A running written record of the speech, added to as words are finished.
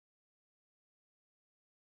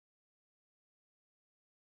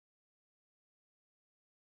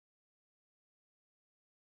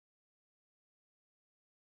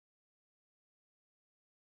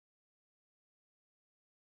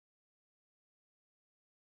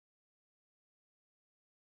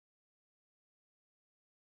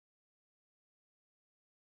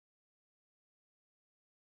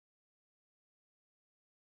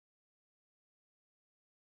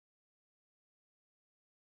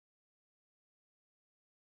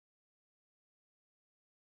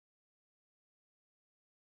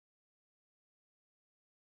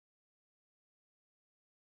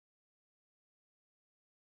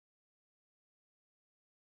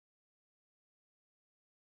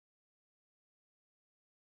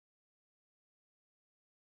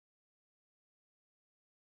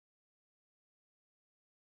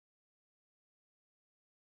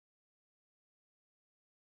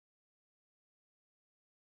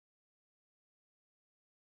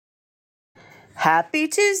Happy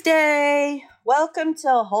Tuesday! Welcome to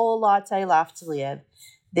A Whole Latte Life to Live.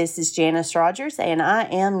 This is Janice Rogers, and I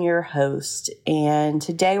am your host. And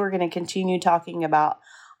today we're going to continue talking about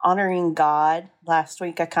honoring God. Last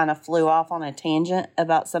week I kind of flew off on a tangent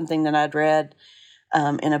about something that I'd read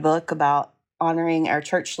in a book about honoring our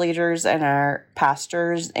church leaders and our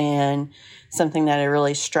pastors, and something that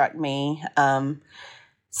really struck me.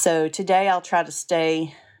 So today I'll try to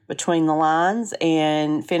stay between the lines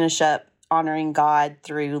and finish up honoring God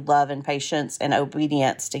through love and patience and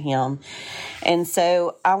obedience to Him. And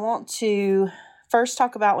so I want to first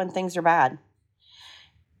talk about when things are bad.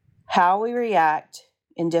 How we react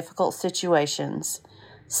in difficult situations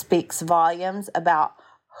speaks volumes about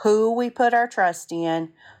who we put our trust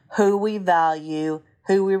in, who we value,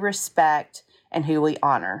 who we respect, and who we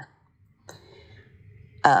honor.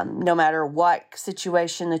 No matter what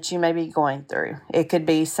situation that you may be going through. It could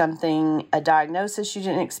be a diagnosis you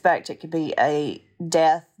didn't expect. It could be a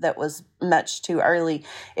death that was much too early.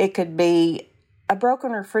 It could be a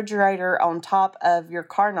broken refrigerator on top of your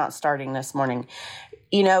car not starting this morning.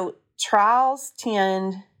 You know, trials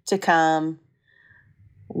tend to come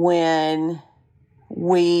when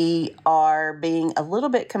we are being a little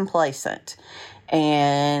bit complacent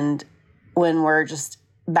and when we're just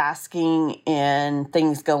basking in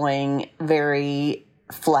things going very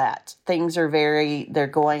flat. They're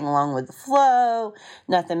going along with the flow.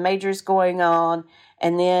 Nothing major is going on.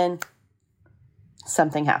 And then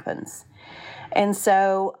something happens. And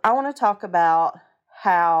so I want to talk about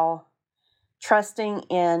how trusting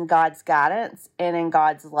in God's guidance and in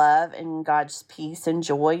God's love and God's peace and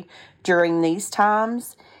joy during these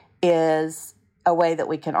times is a way that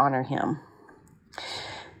we can honor Him.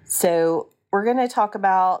 So we're going to talk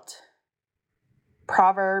about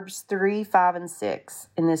Proverbs 3, 5, and 6,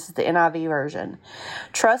 and this is the NIV version.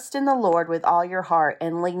 Trust in the Lord with all your heart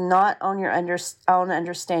and lean not on your own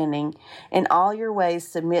understanding. In all your ways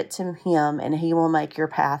submit to Him, and He will make your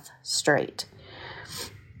path straight.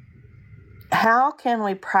 How can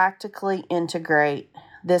we practically integrate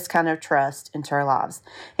this kind of trust into our lives?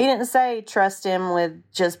 He didn't say trust Him with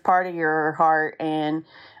just part of your heart and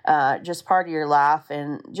just part of your life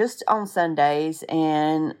and just on Sundays.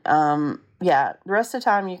 And the rest of the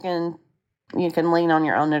time you can lean on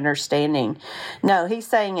your own understanding. No, He's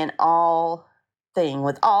saying in all thing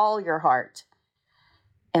with all your heart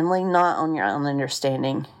and lean not on your own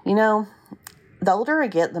understanding. You know, the older I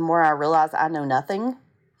get, the more I realize I know nothing.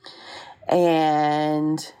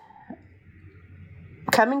 And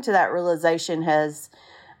coming to that realization has,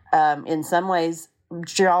 in some ways,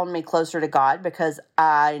 drawn me closer to God because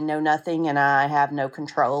I know nothing and I have no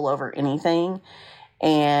control over anything.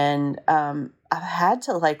 And I've had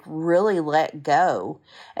to really let go.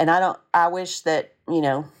 And I wish that,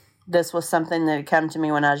 this was something that had come to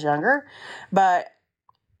me when I was younger. But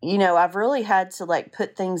I've really had to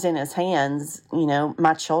put things in His hands.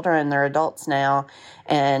 My children, they're adults now.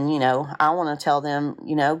 And, I want to tell them,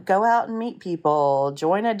 go out and meet people,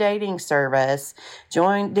 join a dating service,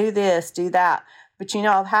 do this, do that. But,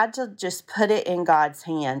 I've had to just put it in God's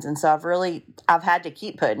hands. And so I've had to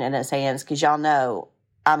keep putting it in His hands because y'all know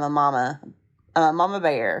I'm a mama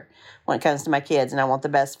bear when it comes to my kids, and I want the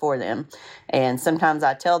best for them. And sometimes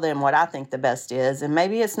I tell them what I think the best is, and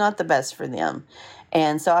maybe it's not the best for them.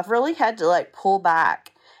 And so I've really had to pull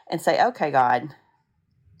back and say, okay, God,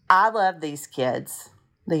 I love these kids,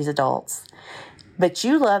 these adults, but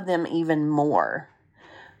you love them even more.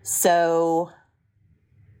 So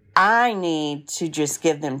I need to just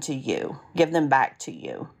give them to you, give them back to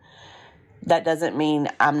you. That doesn't mean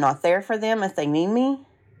I'm not there for them if they need me,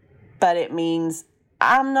 but it means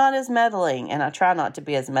I'm not as meddling, and I try not to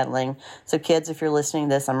be as meddling. So kids, if you're listening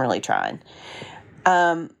to this, I'm really trying.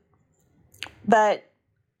 But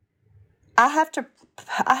I have to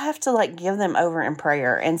give them over in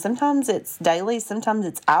prayer. And sometimes it's daily, sometimes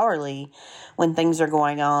it's hourly when things are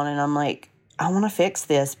going on. And I'm like, I want to fix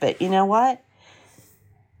this. But you know what?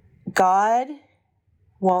 God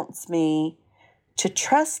wants me to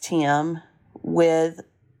trust Him with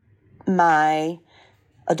my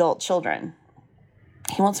adult children.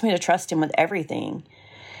 He wants me to trust Him with everything.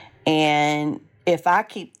 And if I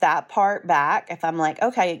keep that part back, if I'm like,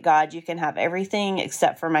 okay, God, you can have everything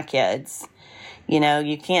except for my kids. You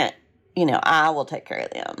can't, I will take care of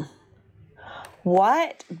them.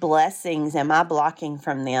 What blessings am I blocking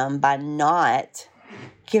from them by not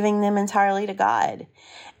giving them entirely to God?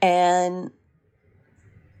 And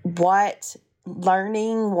what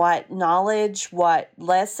learning, what knowledge, what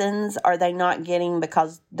lessons are they not getting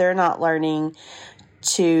because they're not learning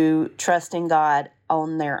to trust in God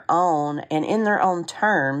on their own and in their own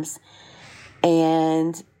terms?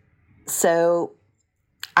 And So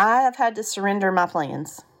I have had to surrender my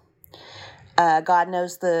plans. God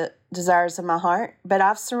knows the desires of my heart, but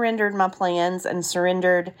I've surrendered my plans and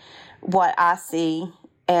surrendered what I see.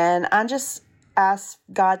 And I just ask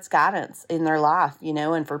God's guidance in their life,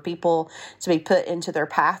 and for people to be put into their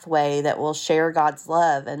pathway that will share God's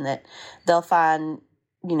love, and that they'll find,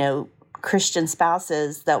 Christian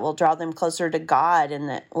spouses that will draw them closer to God and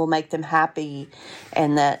that will make them happy,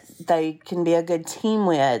 and that they can be a good team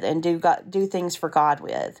with and do things for God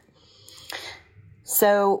with.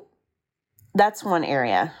 So that's one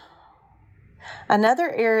area. Another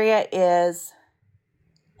area is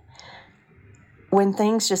when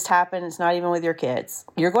things just happen. It's not even with your kids.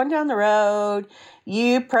 You're going down the road,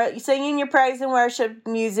 you singing your praise and worship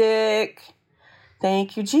music.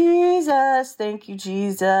 Thank you, Jesus. Thank you,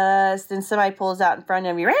 Jesus. Then somebody pulls out in front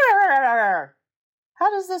of you. How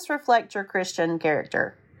does this reflect your Christian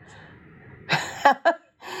character?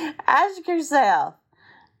 Ask yourself,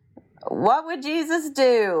 what would Jesus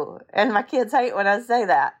do? And my kids hate when I say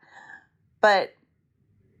that. But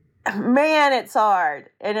man, it's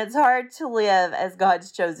hard. And it's hard to live as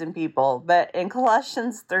God's chosen people. But in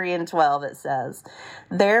Colossians 3:12, it says,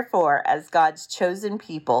 therefore, as God's chosen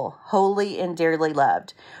people, holy and dearly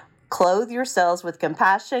loved, clothe yourselves with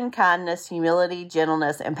compassion, kindness, humility,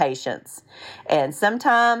 gentleness, and patience. And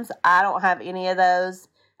sometimes I don't have any of those.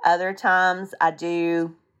 Other times I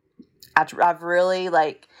do. I've really,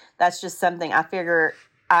 that's just something I figure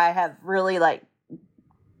I have really,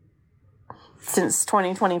 since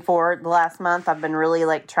 2024, the last month, I've been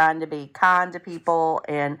really trying to be kind to people.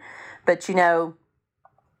 But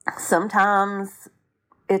sometimes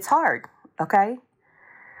it's hard, okay?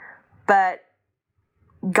 But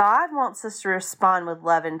God wants us to respond with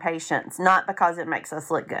love and patience, not because it makes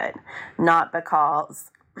us look good, not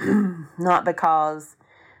because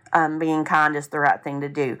being kind is the right thing to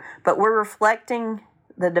do, but we're reflecting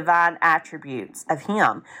the divine attributes of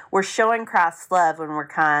Him. We're showing Christ's love when we're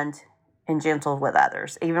kind and gentle with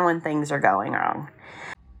others, even when things are going wrong.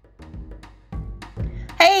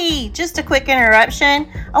 Hey, just a quick interruption.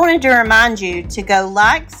 I wanted to remind you to go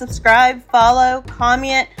like, subscribe, follow,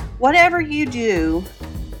 comment, whatever you do.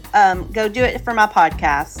 Go do it for my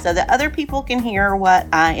podcast so that other people can hear what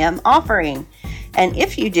I am offering. And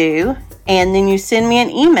if you do, and then you send me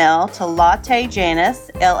an email to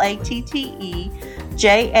lattejanis,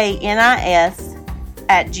 LATTEJANIS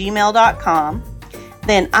 @gmail.com,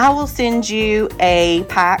 then I will send you a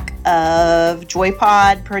pack of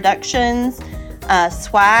Joypod Productions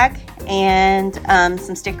swag and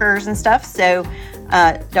some stickers and stuff. So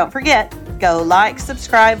don't forget, go like,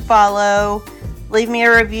 subscribe, follow, leave me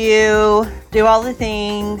a review, do all the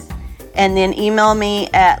things, and then email me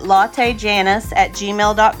at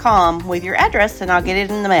lattejanis@gmail.com with your address, and I'll get it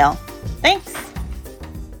in the mail. Thanks.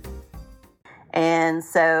 And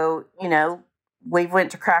so, we went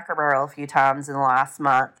to Cracker Barrel a few times in the last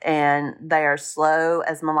month, and they are slow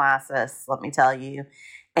as molasses, let me tell you.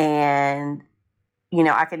 And,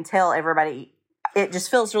 I can tell everybody, it just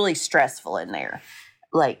feels really stressful in there,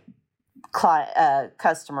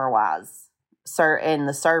 customer-wise. And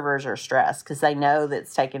the servers are stressed because they know that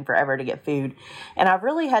it's taking forever to get food. And I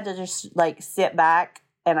really had to just sit back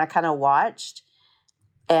and I kind of watched.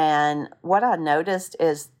 And what I noticed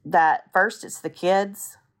is that first it's the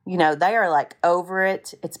kids. They are over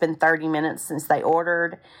it. It's been 30 minutes since they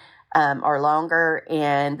ordered or longer.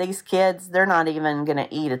 And these kids, they're not even going to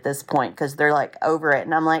eat at this point because they're over it.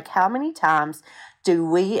 And I'm how many times do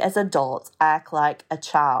we as adults act like a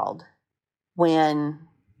child when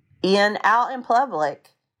out in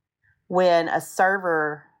public, when a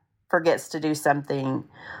server forgets to do something,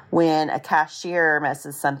 when a cashier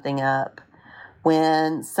messes something up,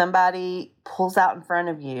 when somebody pulls out in front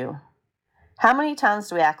of you? How many times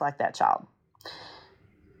do we act like that child?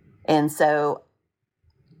 And so,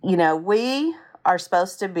 we are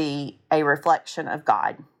supposed to be a reflection of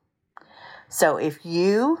God. So if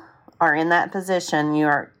you are in that position,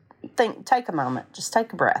 take a moment, just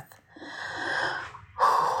take a breath.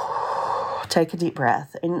 Take a deep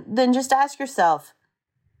breath, and then just ask yourself,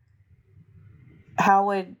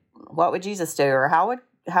 what would Jesus do, or how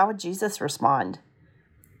would Jesus respond?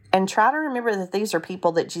 And try to remember that these are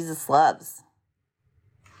people that Jesus loves.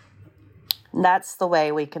 And that's the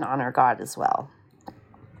way we can honor God as well.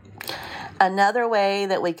 Another way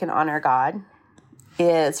that we can honor God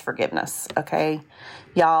is forgiveness. Okay,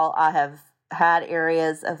 y'all, I have had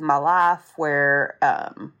areas of my life where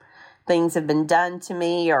things have been done to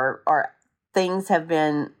me, or things have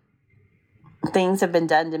been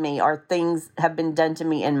done to me, or things have been done to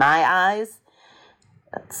me in my eyes.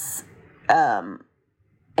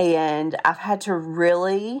 And I've had to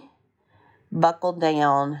really buckled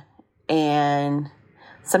down, and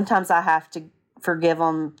sometimes I have to forgive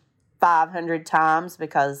them 500 times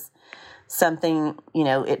because something,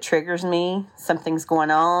 it triggers me. Something's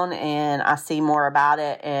going on and I see more about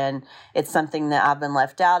it, and it's something that I've been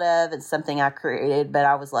left out of. It's something I created, but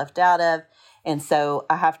I was left out of. And so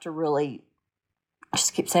I have to really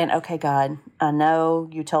just keep saying, okay, God, I know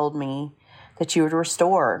you told me that you would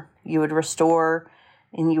restore. You would restore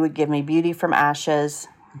and you would give me beauty from ashes.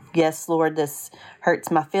 Yes, Lord, this hurts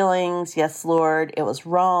my feelings. Yes, Lord, it was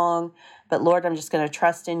wrong. But Lord, I'm just going to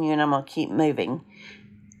trust in you and I'm going to keep moving.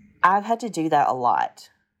 I've had to do that a lot.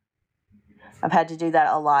 I've had to do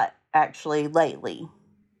that a lot, actually, lately.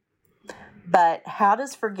 But how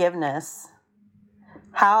does forgiveness,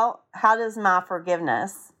 how does my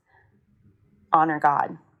forgiveness honor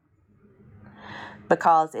God?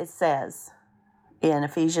 Because it says in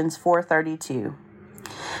Ephesians 4:32,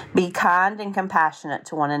 be kind and compassionate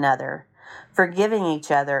to one another, forgiving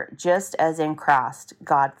each other just as in Christ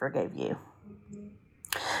God forgave you.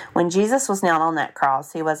 When Jesus was nailed on that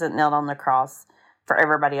cross, he wasn't nailed on the cross for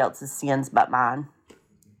everybody else's sins but mine.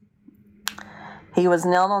 He was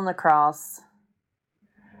nailed on the cross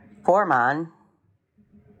for mine.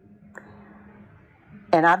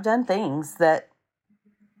 And I've done things that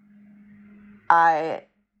I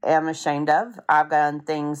am ashamed of. I've done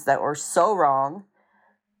things that were so wrong,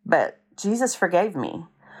 but Jesus forgave me.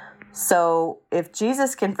 So if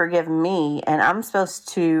Jesus can forgive me and I'm supposed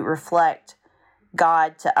to reflect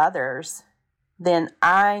God to others, then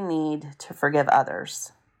I need to forgive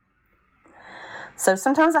others. So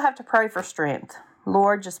sometimes I have to pray for strength.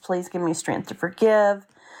 Lord, just please give me strength to forgive.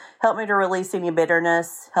 Help me to release any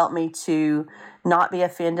bitterness. Help me to not be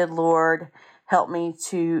offended, Lord. Help me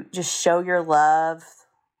to just show your love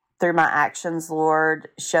through my actions, Lord.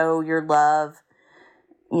 Show your love,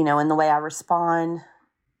 in the way I respond,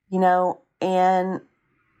 and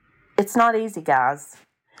it's not easy, guys.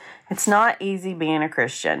 It's not easy being a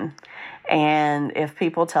Christian. And if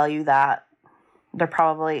people tell you that,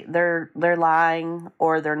 they're lying,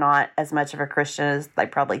 or they're not as much of a Christian as they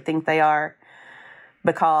probably think they are,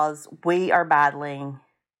 because we are battling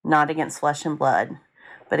not against flesh and blood,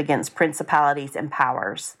 but against principalities and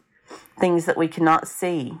powers, things that we cannot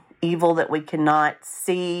see, evil that we cannot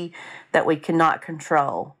see, that we cannot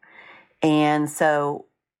control. And so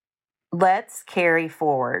let's carry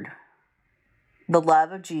forward the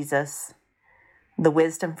love of Jesus, the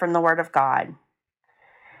wisdom from the Word of God,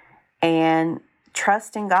 and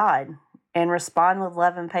trust in God and respond with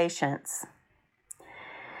love and patience.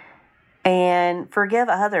 And forgive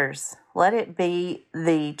others. Let it be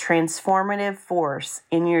the transformative force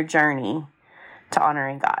in your journey to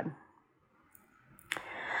honoring God.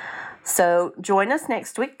 So join us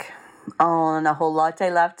next week on A Whole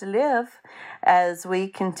Latte Life to Live as I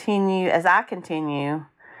continue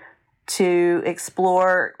to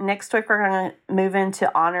explore. Next week, we're going to move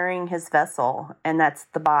into honoring his vessel, and that's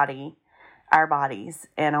the body, our bodies.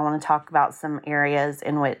 And I want to talk about some areas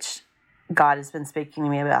in which God has been speaking to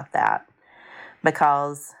me about that,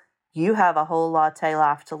 because you have a whole latte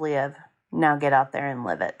life to live. Now get out there and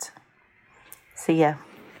live it. See ya.